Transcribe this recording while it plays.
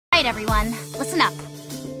Alright everyone, listen up.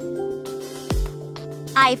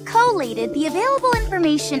 I've collated the available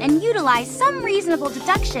information and utilized some reasonable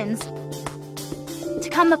deductions to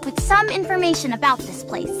come up with some information about this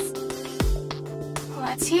place.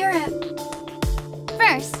 Let's hear it.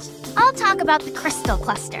 First, I'll talk about the crystal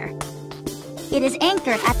cluster. It is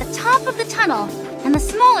anchored at the top of the tunnel, and the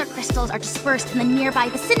smaller crystals are dispersed in the nearby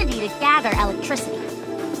vicinity to gather electricity.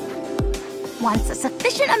 Once a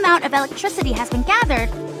sufficient amount of electricity has been gathered,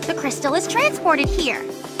 the crystal is transported here.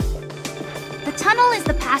 The tunnel is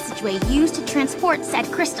the passageway used to transport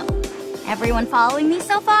said crystal. Everyone following me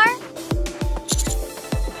so far?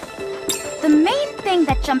 The main thing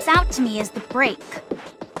that jumps out to me is the break.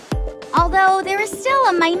 Although there is still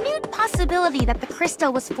a minute possibility that the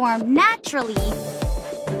crystal was formed naturally,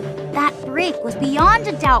 that break was beyond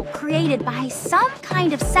a doubt created by some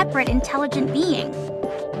kind of separate intelligent being.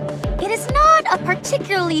 It is not a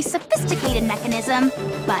particularly sophisticated mechanism,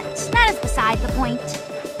 but that is beside the point.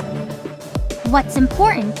 What's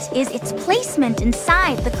important is its placement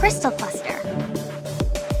inside the crystal cluster.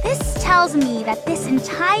 This tells me that this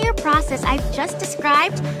entire process I've just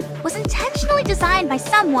described was intentionally designed by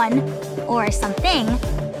someone, or something,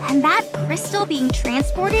 and that crystal being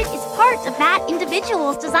transported is part of that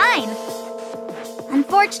individual's design.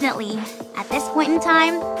 Unfortunately, at this point in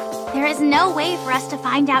time, there is no way for us to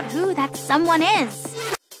find out who that someone is.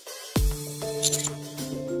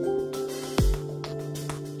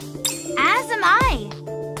 As am I.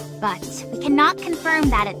 But we cannot confirm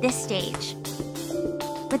that at this stage.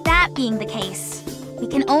 With that being the case, we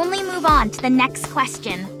can only move on to the next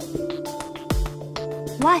question.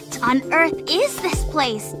 What on earth is this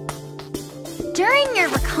place? During your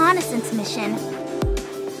reconnaissance mission,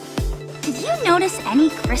 did you notice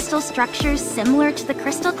any crystal structures similar to the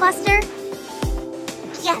crystal cluster?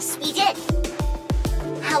 Yes, we did.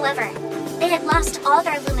 However, they had lost all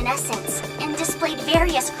their luminescence and displayed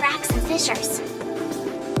various cracks and fissures.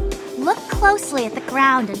 Look closely at the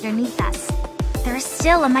ground underneath us. There is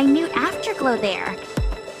still a minute afterglow there.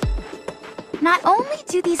 Not only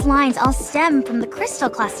do these lines all stem from the crystal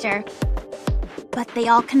cluster, but they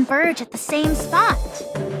all converge at the same spot.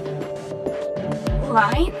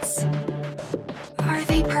 Lines? Are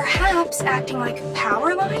they perhaps acting like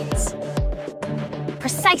power lines?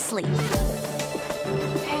 Precisely.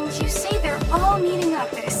 And you say they're all meeting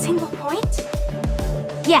up at a single point?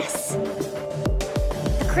 Yes.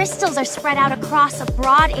 The crystals are spread out across a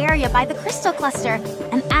broad area by the crystal cluster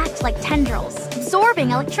and act like tendrils,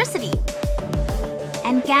 absorbing electricity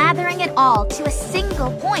and gathering it all to a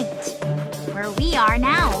single point, where we are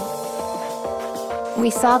now. We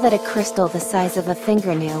saw that a crystal the size of a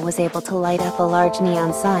fingernail was able to light up a large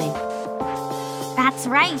neon sign. That's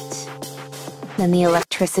right. Then the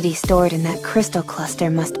electricity stored in that crystal cluster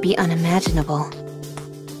must be unimaginable.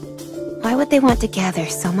 Why would they want to gather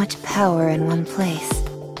so much power in one place?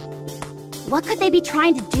 What could they be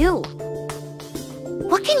trying to do?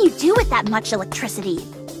 What can you do with that much electricity?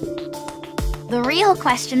 The real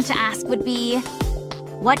question to ask would be,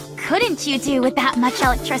 what couldn't you do with that much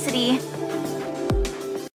electricity?